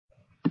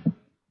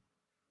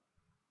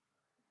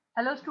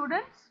Hello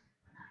students,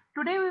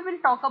 today we will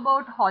talk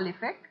about Hall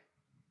effect.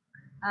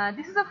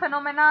 This is a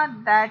phenomena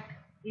that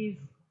is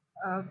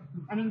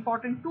an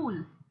important tool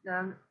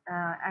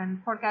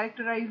and for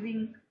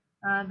characterizing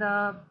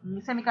the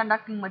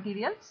semiconducting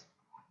materials,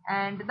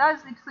 and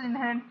thus it's an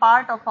inherent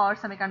part of our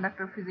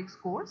semiconductor physics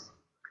course.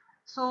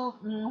 So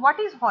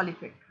what is Hall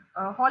effect?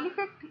 Hall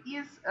effect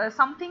is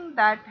something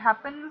that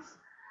happens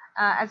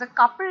as a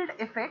coupled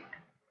effect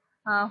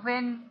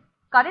when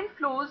current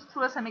flows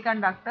through a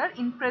semiconductor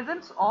in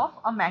presence of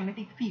a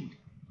magnetic field.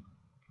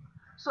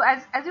 So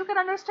as you can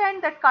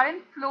understand that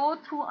current flow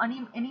through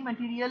any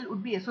material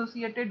would be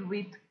associated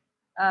with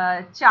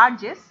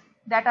charges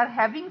that are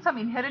having some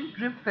inherent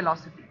drift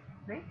velocity,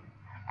 right?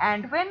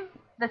 And when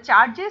the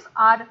charges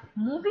are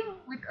moving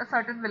with a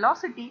certain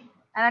velocity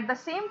and at the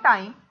same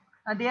time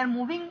they are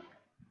moving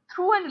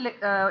through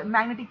a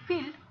magnetic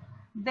field,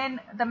 then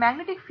the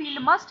magnetic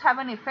field must have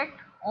an effect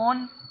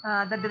on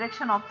the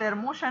direction of their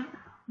motion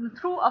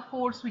through a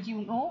force which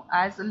you know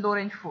as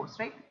Lorentz force,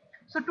 right?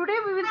 So today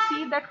we will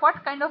see that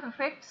what kind of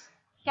effects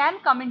can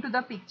come into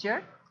the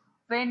picture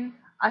when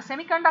a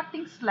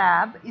semiconducting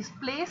slab is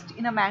placed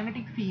in a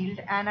magnetic field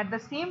and at the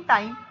same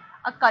time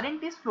a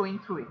current is flowing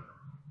through it.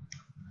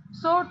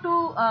 So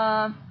to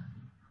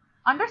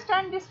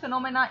understand this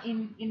phenomena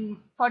in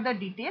further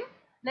detail,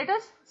 let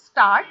us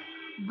start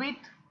with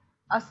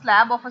a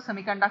slab of a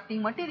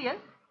semiconducting material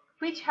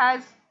which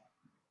has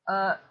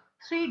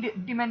three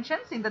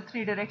dimensions in the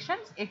three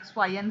directions x,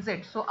 y and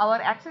z. So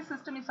our axis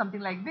system is something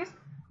like this.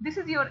 This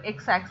is your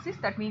x axis,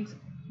 that means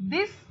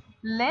this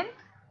length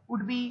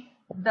would be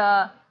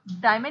the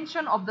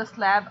dimension of the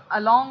slab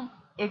along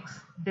x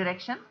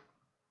direction.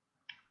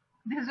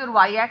 This is your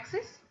y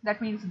axis, that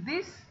means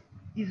this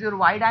is your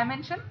y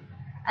dimension,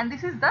 and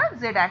this is the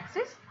z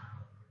axis,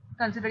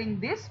 considering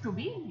this to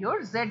be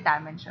your z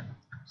dimension.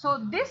 So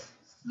this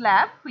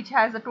slab, which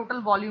has a total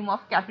volume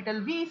of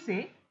capital V,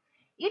 say,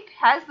 it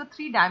has the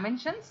three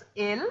dimensions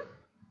L,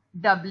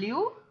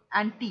 W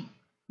and T.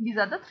 These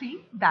are the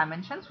three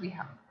dimensions we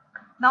have.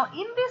 Now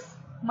in this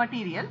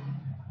material,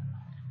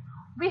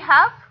 we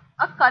have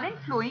a current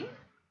flowing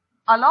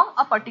along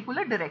a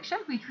particular direction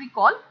which we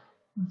call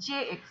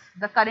Jx,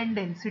 the current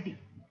density.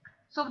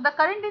 So the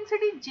current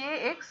density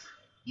Jx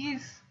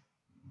is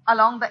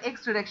along the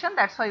x direction,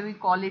 that's why we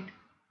call it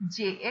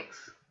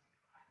Jx,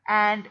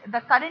 and the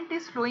current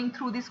is flowing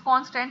through this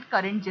constant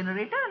current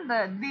generator, and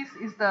this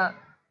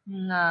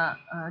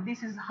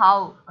is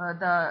how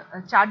the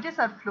charges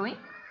are flowing.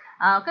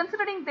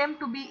 Considering them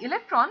to be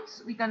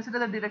electrons, we consider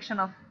the direction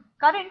of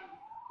current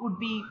would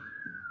be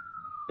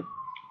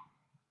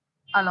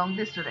along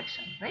this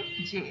direction, right,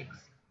 Jx.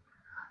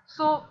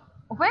 So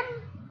when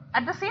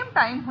at the same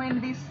time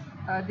when these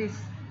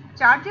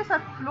charges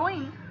are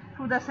flowing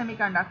through the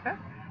semiconductor,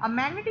 a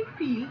magnetic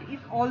field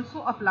is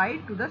also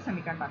applied to the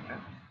semiconductor.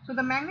 So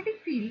the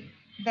magnetic field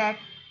that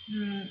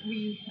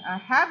we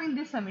have in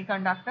this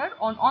semiconductor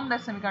on the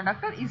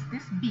semiconductor is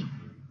this B.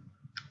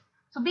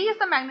 So B is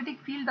the magnetic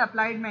field, the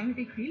applied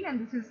magnetic field, and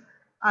this is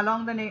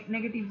along the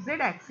negative z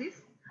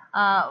axis.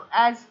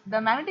 As the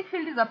magnetic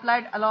field is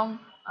applied along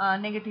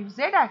negative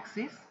z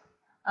axis,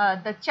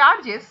 the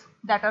charges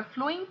that are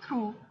flowing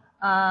through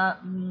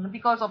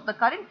because of the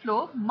current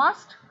flow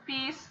must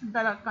face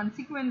the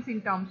consequence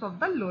in terms of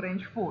the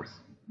Lorentz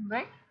force,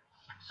 right?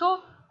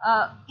 So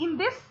in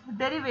this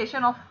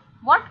derivation of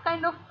what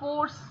kind of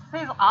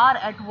forces are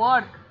at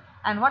work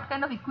and what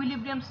kind of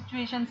equilibrium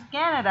situations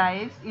can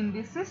arise in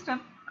this system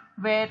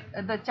where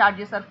the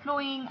charges are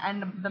flowing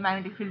and the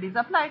magnetic field is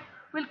applied,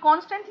 will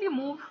constantly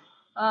move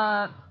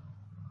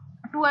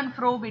to and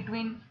fro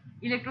between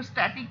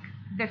electrostatic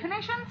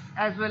definitions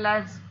as well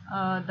as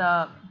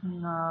the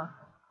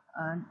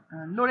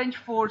Lorentz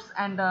force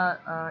and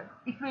the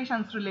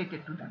equations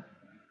related to them.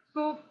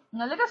 So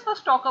now let us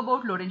first talk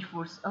about Lorentz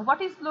force.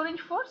 What is Lorentz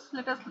force?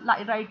 Let us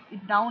write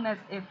it down as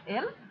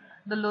Fl,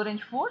 the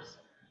Lorentz force,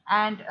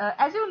 and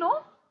as you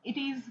know, it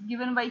is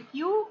given by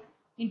Q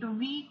into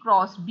V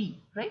cross B,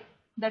 right?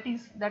 That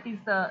is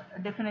the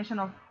definition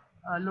of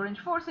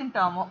Lorentz force in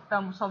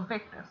terms of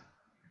vectors.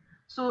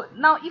 So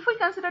now if we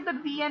consider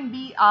that V and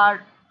B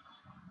are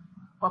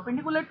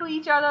perpendicular to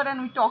each other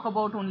and we talk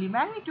about only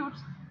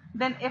magnitudes,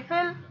 then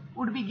Fl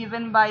would be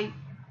given by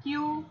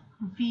Q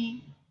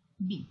V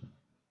B,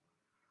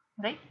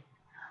 right?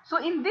 So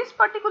in this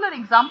particular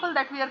example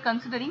that we are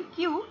considering,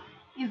 Q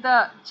is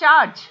the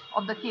charge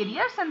of the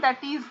carriers and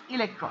that is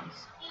electrons,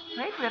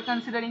 right? We are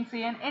considering,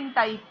 say, an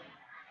n-type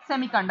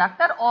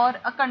semiconductor or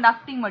a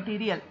conducting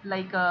material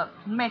like a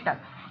metal.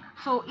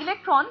 So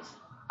electrons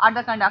are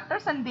the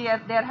conductors and they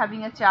are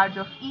having a charge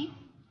of E.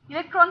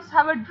 Electrons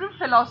have a drift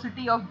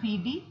velocity of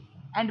Vd,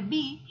 and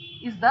B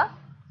is the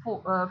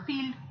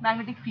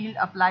magnetic field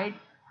applied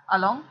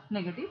along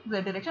negative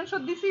z direction. So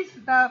this is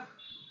the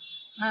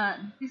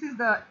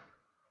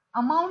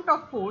amount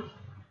of force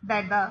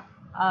that the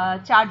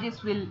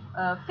charges will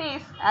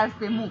face as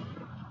they move.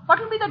 What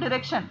will be the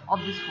direction of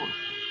this force?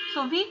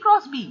 So V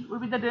cross B will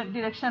be the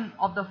direction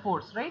of the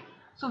force, right?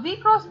 So V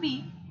cross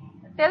B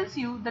tells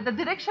you that the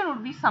direction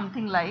would be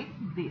something like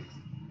this.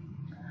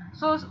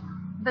 So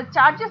the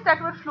charges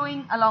that were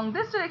flowing along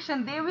this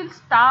direction, they will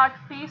start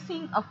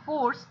facing a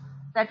force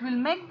that will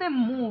make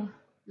them move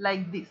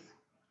like this.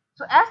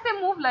 So as they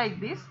move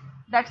like this,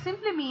 that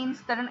simply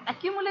means that an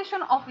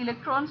accumulation of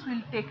electrons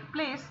will take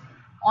place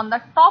on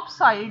the top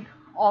side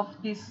of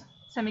this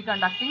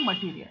semiconducting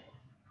material,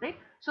 right?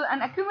 So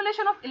an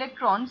accumulation of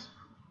electrons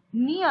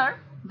near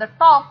the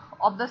top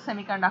of the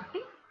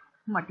semiconducting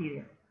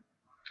material.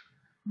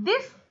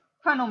 This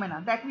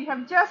phenomena that we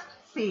have just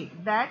said,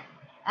 that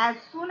as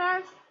soon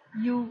as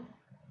you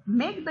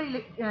make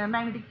the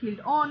magnetic field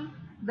on,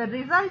 the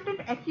resultant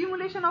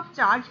accumulation of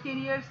charge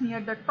carriers near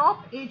the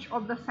top edge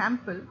of the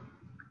sample,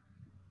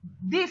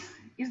 this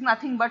is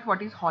nothing but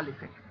what is Hall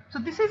effect. So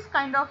this is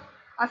kind of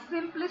a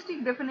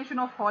simplistic definition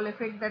of Hall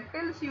effect that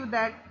tells you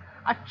that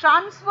a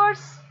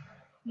transverse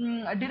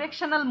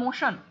directional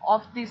motion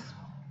of these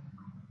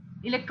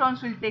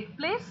electrons will take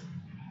place,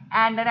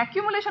 and an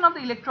accumulation of the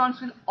electrons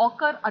will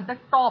occur at the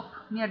top,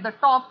 near the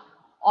top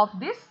of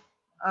this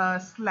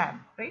slab,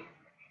 right?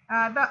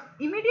 The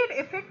immediate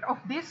effect of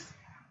this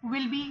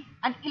will be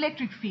an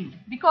electric field,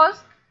 because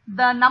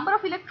the number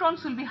of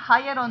electrons will be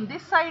higher on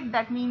this side.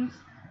 That means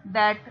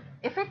that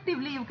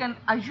effectively you can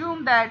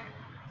assume that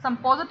some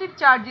positive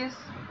charges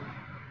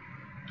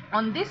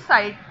on this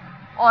side,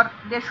 or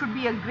there should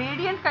be a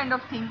gradient kind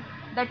of thing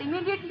that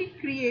immediately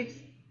creates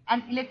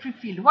an electric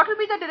field. What will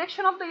be the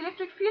direction of the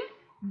electric field?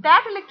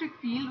 That electric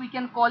field we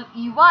can call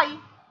Ey,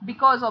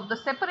 because of the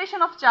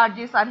separation of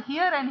charges are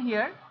here and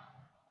here.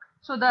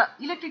 So the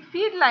electric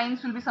field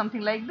lines will be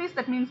something like this.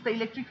 That means the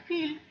electric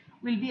field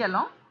will be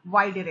along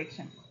Y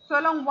direction. So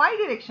along Y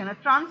direction, a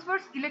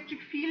transverse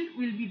electric field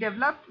will be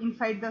developed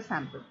inside the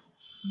sample.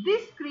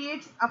 This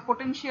creates a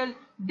potential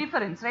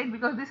difference, right?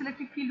 Because this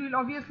electric field will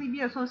obviously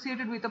be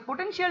associated with a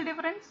potential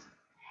difference,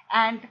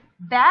 and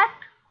that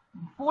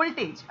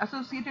voltage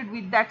associated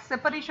with that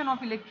separation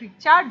of electric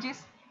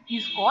charges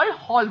is called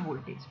Hall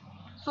voltage.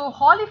 So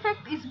Hall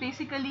effect is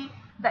basically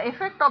the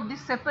effect of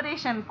this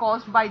separation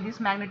caused by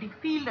this magnetic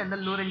field and the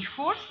Lorentz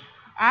force,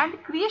 and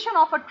creation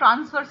of a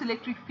transverse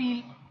electric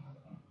field,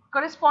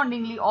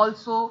 correspondingly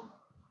also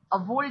a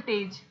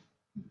voltage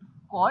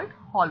called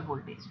Hall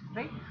voltage,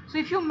 right? So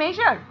if you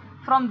measure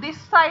from this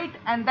side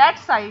and that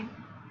side,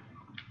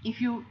 if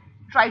you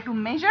try to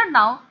measure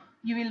now,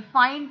 you will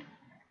find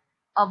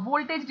a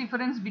voltage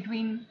difference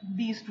between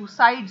these two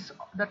sides,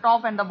 the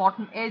top and the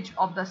bottom edge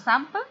of the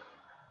sample.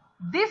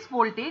 This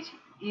voltage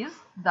is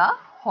the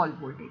Hall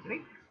voltage,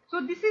 right? So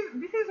this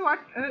is what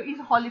is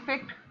Hall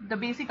effect. The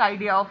basic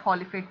idea of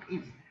Hall effect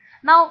is.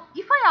 Now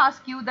if I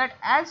ask you that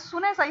as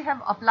soon as I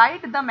have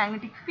applied the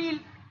magnetic field,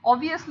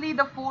 obviously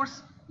the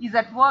force is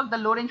at work, the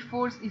Lorentz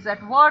force is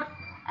at work,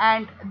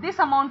 and this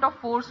amount of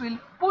force will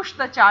push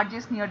the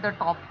charges near the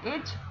top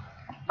edge.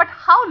 But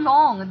how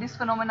long this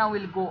phenomena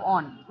will go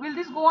on? Will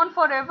this go on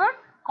forever?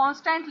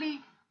 Constantly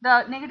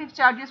the negative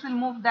charges will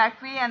move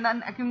that way and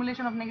then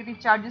accumulation of negative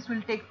charges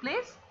will take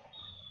place?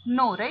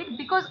 No, right?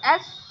 Because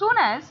as soon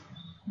as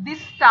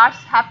this starts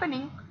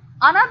happening,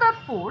 another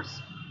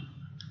force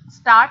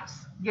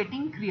starts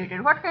getting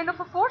created. What kind of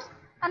a force?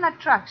 An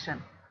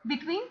attraction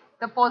between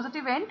the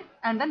positive end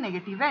and the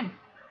negative end.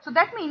 So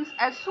that means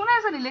as soon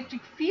as an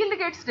electric field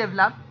gets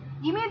developed,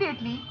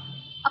 immediately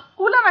a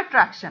Coulomb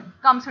attraction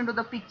comes into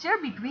the picture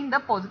between the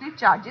positive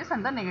charges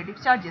and the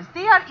negative charges.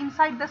 They are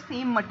inside the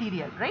same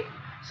material, right?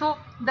 So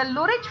the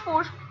Lorentz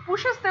force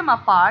pushes them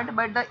apart,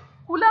 but the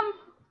Coulomb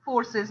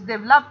forces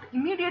developed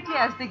immediately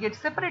as they get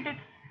separated,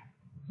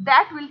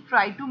 that will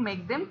try to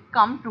make them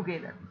come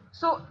together.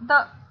 So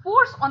the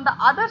force on the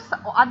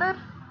other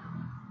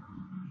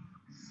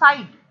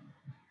side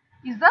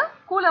is the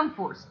Coulomb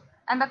force,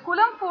 and the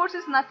Coulomb force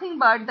is nothing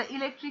but the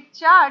electric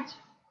charge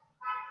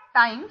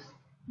times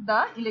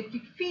the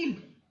electric field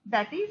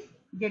that is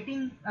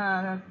getting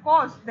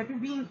caused, that is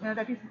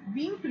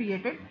being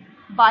created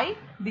by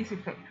this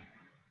effect,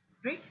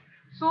 right?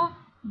 So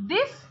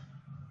this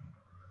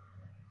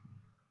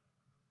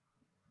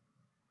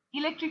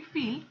electric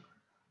field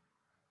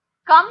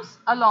comes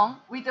along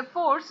with a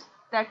force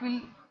that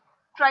will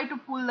try to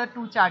pull the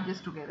two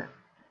charges together.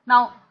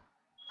 Now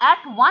at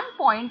one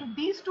point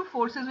these two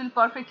forces will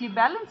perfectly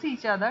balance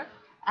each other,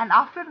 and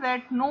after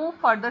that no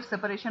further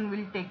separation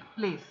will take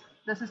place.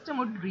 The system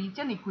would reach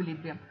an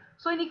equilibrium.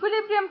 So in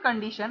equilibrium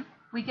condition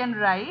we can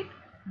write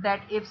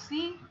that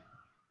Fc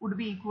would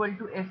be equal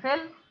to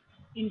Fl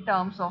in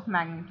terms of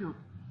magnitude.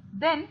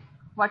 Then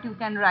what you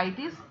can write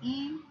is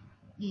E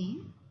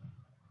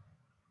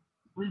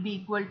will be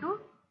equal to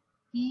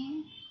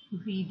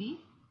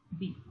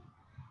EVdB.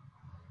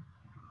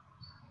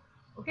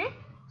 Okay,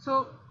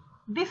 so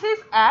this is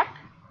at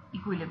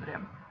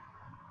equilibrium.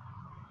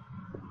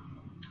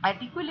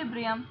 At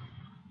equilibrium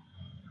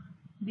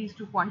these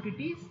two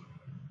quantities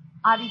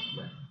are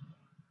equal.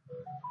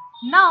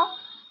 Now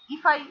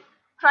if I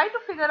try to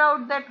figure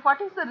out that what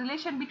is the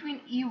relation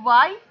between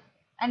Ey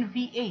and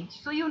Vh.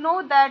 So you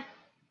know that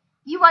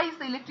Ey is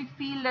the electric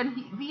field and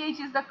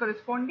Vh is the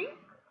corresponding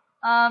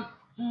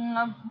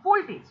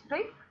voltage,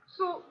 right?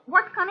 So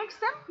what connects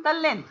them? The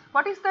length.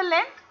 What is the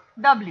length?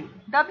 W.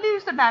 W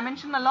is the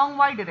dimension along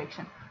y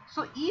direction.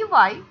 So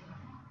EY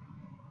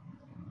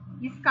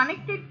is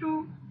connected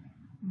to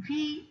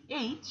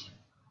VH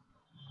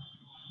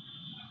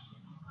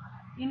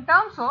in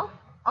terms of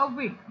a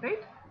width,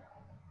 right?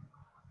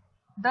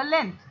 The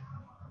length,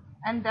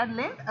 and that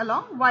length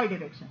along y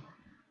direction.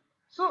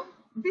 So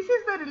this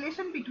is the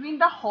relation between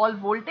the Hall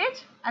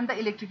voltage and the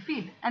electric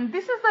field, and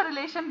this is the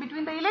relation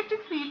between the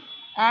electric field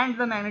and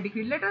the magnetic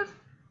field. Let us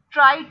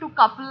try to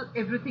couple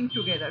everything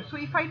together. So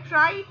if I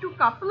try to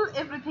couple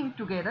everything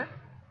together,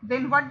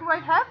 then what do I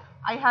have?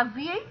 I have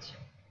VH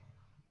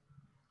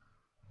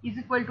is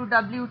equal to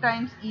W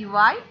times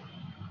EY,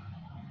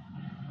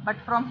 but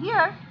from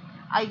here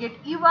I get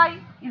EY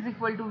is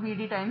equal to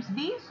VD times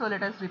B. So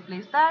let us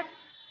replace that,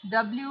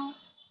 W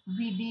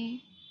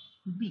VD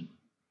B,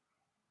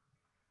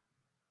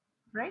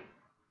 right?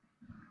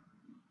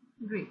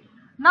 Great.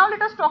 Now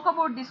let us talk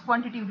about this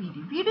quantity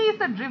VD. VD is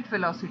the drift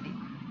velocity,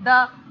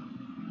 the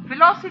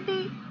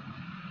velocity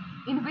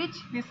in which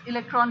these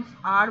electrons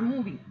are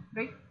moving,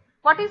 right?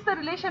 What is the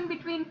relation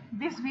between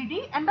this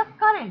VD and the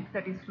current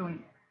that is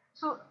flowing?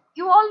 So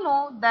you all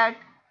know that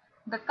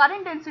the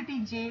current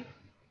density J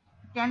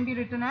can be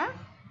written as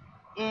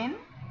N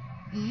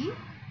E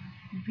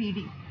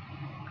VD.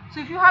 So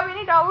if you have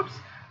any doubts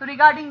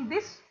regarding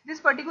this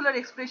particular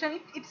expression,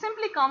 it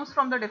simply comes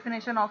from the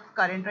definition of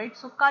current, right?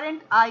 So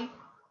current I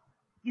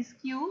is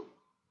Q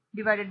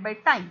divided by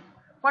time.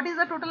 What is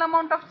the total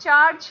amount of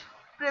charge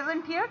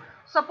present here?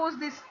 Suppose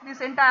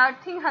this entire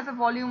thing has a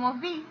volume of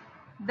V,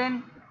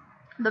 then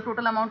the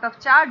total amount of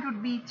charge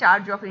would be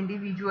charge of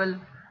individual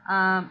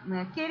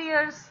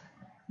carriers,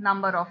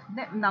 number of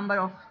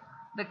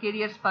the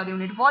carriers per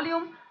unit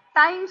volume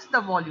times the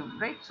volume,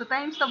 right? So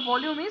times the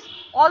volume is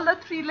all the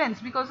three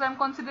lengths, because I am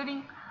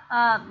considering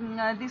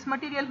this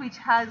material which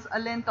has a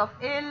length of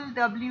L,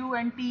 W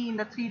and T in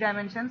the three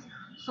dimensions.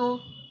 So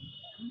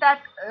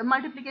that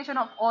multiplication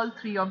of all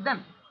three of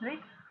them, right?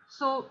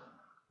 So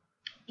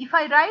if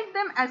I write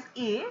them as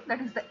A,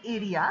 that is the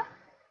area,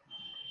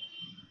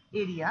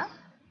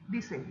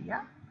 this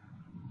area,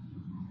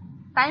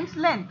 times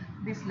length,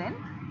 this length,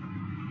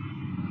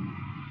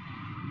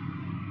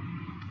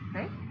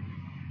 right,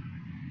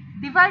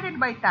 divided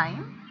by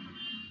time,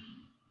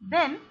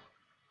 then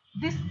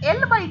this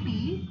L by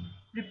T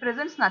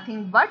represents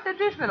nothing but the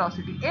drift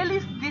velocity. L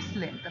is this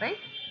length, right?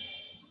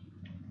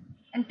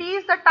 And T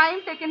is the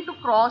time taken to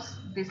cross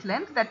this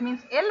length. That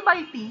means L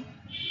by T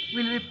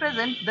will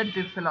represent the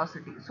drift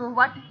velocity. So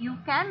what you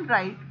can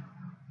write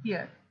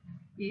here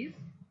is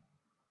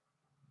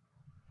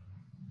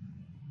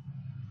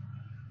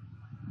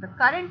the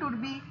current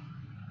would be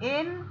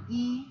N,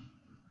 E,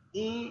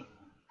 A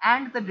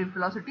and the drift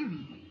velocity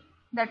V.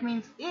 That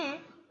means A,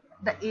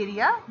 the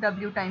area,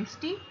 W times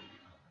T.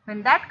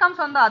 When that comes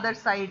on the other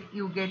side,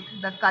 you get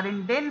the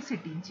current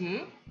density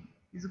J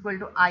is equal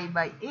to I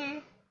by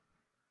A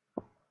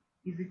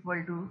is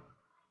equal to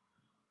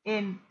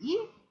N E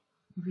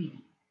V.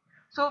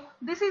 So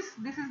this is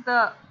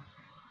the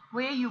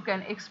way you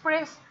can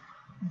express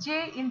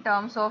J in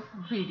terms of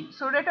VD.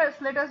 So let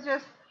us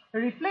just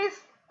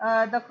replace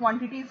the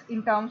quantities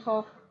in terms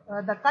of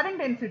the current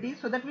density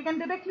so that we can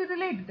directly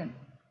relate them.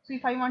 So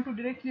if I want to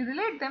directly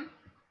relate them,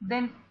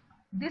 then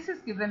this is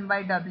given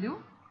by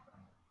W,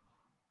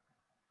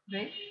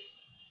 right?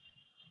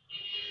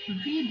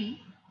 VD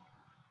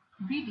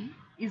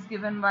is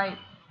given by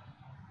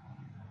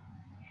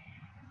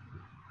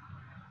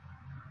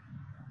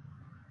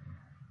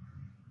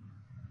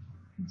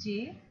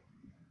J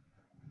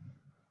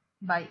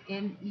by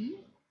NE.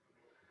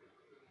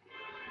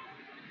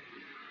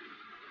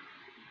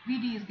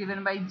 VD is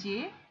given by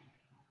J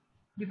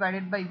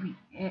divided by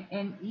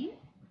NE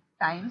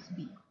times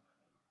B.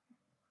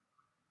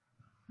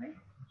 Right?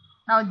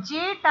 Now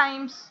J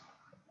times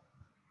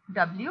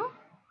W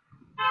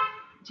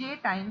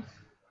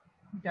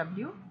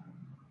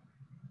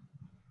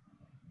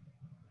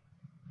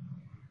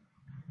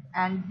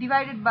and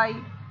divided by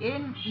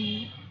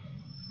NE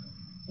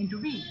into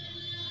V.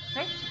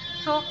 Right?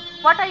 So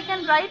what I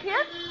can write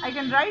here? I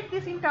can write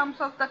this in terms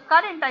of the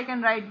current. I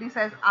can write this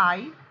as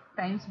I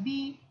times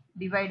B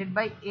divided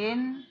by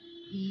N,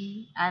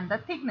 E and the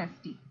thickness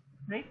T.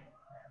 Right?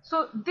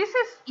 So this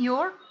is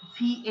your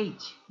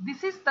VH.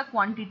 This is the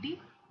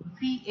quantity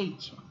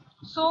VH.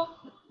 So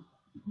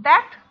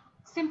that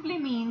simply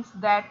means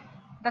that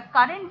the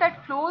current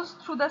that flows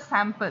through the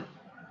sample,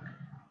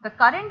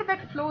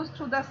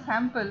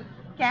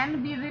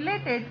 can be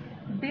related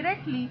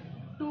directly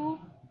to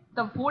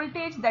the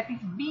voltage that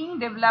is being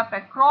developed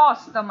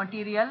across the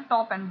material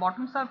top and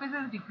bottom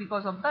surfaces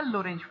because of the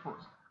Lorentz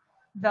force.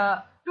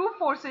 The two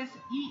forces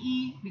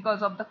EE,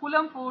 because of the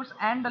Coulomb force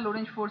and the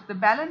Lorentz force, they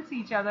balance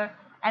each other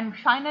and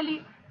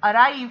finally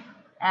arrive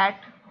at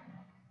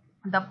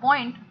the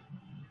point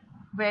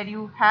where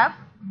you have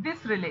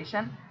this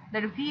relation,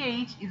 that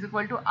VH is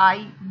equal to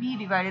IB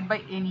divided by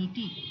NET.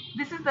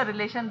 This is the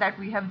relation that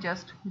we have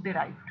just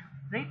derived,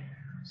 right?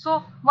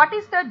 So what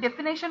is the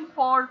definition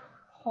for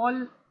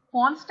Hall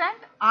constant,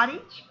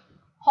 RH?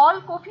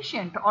 Hall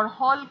coefficient or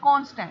Hall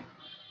constant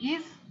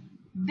is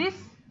this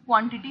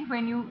quantity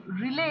when you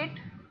relate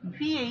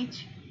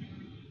VH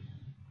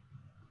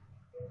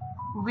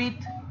with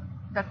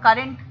the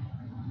current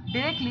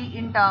directly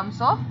in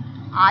terms of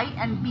I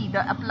and B,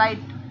 the applied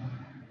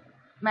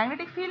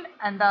magnetic field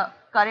and the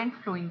current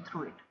flowing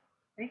through it.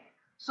 Right?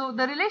 So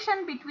the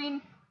relation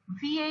between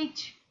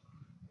VH,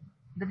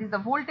 that is the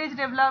voltage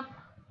developed,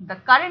 the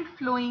current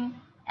flowing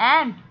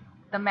and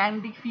the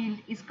magnetic field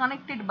is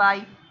connected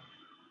by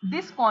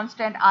this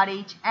constant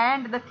RH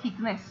and the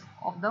thickness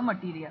of the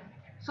material.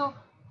 So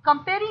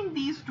comparing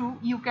these two,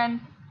 you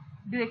can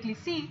directly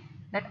see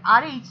that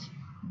RH,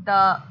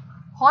 the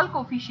Hall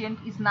coefficient,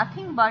 is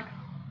nothing but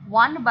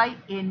 1 by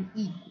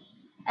Ne,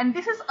 and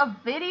this is a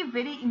very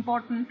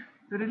important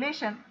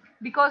relation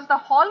because the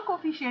Hall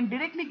coefficient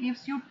directly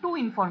gives you two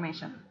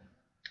information.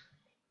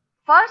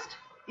 First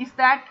is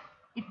that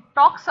it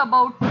talks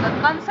about the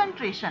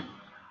concentration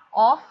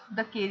of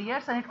the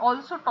carriers and it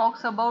also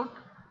talks about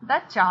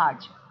the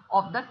charge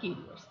of the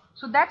carriers.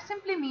 So that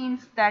simply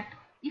means that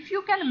if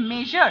you can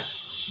measure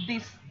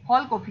this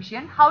Hall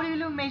coefficient, how will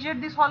you measure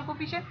this Hall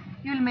coefficient?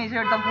 You will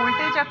measure the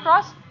voltage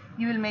across,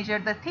 you will measure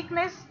the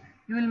thickness,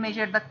 you will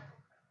measure the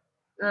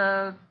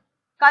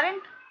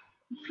current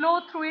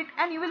flow through it,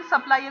 and you will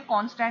supply a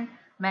constant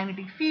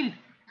magnetic field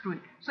through it.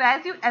 So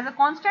as a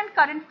constant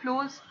current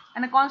flows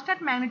and a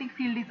constant magnetic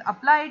field is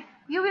applied,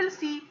 you will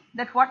see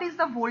that what is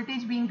the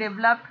voltage being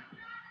developed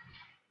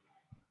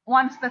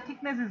once the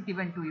thickness is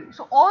given to you.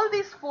 So all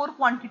these four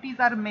quantities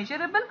are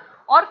measurable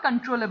or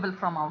controllable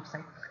from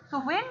outside. So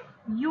when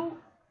you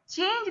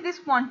change these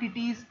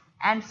quantities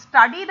and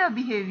study the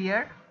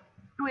behavior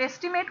to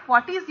estimate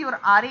what is your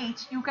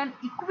RH, you can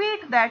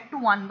equate that to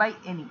 1 by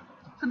Ne.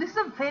 So this is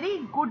a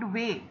very good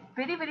way,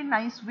 very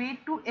nice way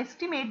to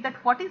estimate that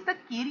what is the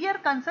carrier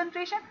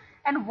concentration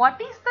and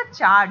what is the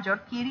charge or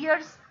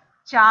carrier's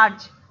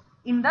charge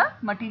in the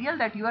material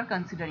that you are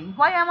considering.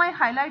 Why am I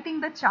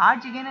highlighting the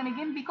charge again and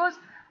again? Because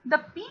the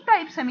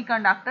p-type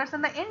semiconductors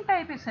and the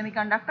n-type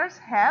semiconductors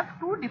have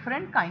two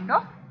different kind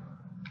of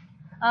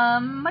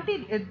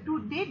material.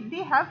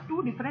 They have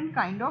two different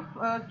kind of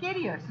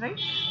carriers, right?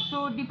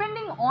 So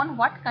depending on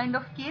what kind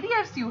of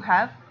carriers you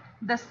have,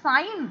 the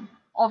sign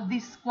of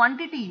this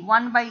quantity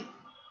 1 by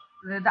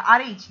the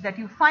RH that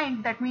you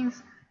find, that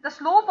means the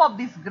slope of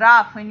this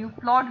graph when you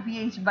plot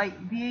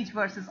VH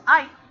versus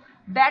I,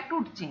 that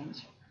would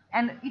change,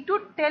 and it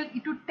would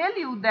tell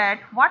you that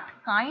what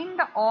kind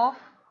of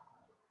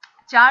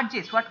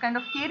charges, what kind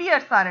of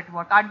carriers are at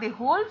work. Are they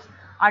holes?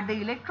 Are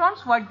they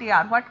electrons? What they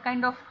are? What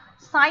kind of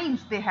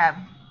signs they have?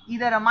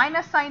 Either a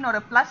minus sign or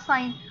a plus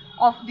sign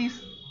of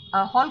this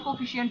Hall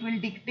coefficient will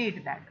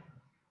dictate that.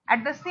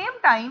 At the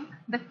same time,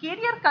 the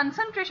carrier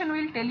concentration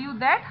will tell you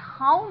that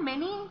how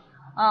many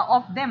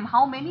of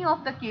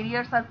the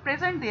carriers are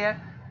present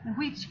there,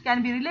 which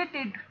can be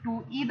related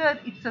to either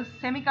it's a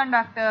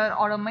semiconductor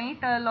or a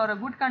metal or a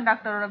good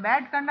conductor or a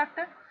bad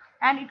conductor,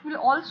 and it will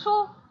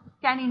also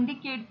can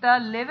indicate the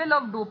level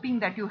of doping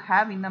that you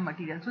have in the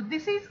material. So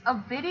this is a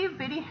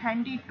very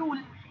handy tool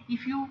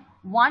if you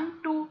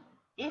want to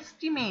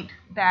estimate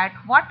that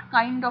what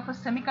kind of a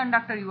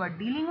semiconductor you are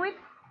dealing with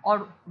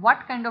or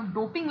what kind of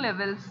doping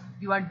levels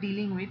you are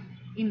dealing with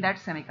in that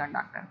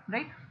semiconductor,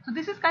 right? So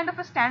this is kind of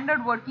a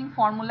standard working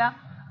formula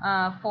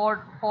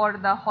for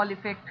the Hall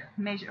effect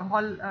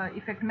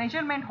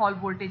measurement, Hall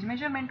voltage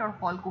measurement, or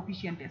Hall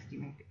coefficient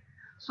estimated.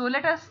 So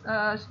let us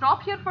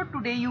stop here for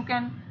today. You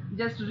can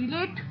just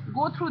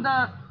go through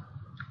the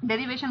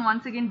derivation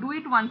once again, do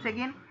it once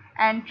again,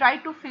 and try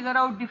to figure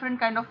out different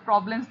kind of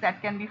problems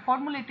that can be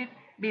formulated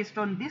based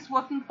on this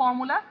working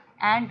formula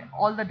and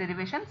all the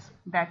derivations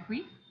that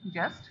we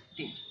just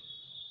did.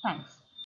 Thanks.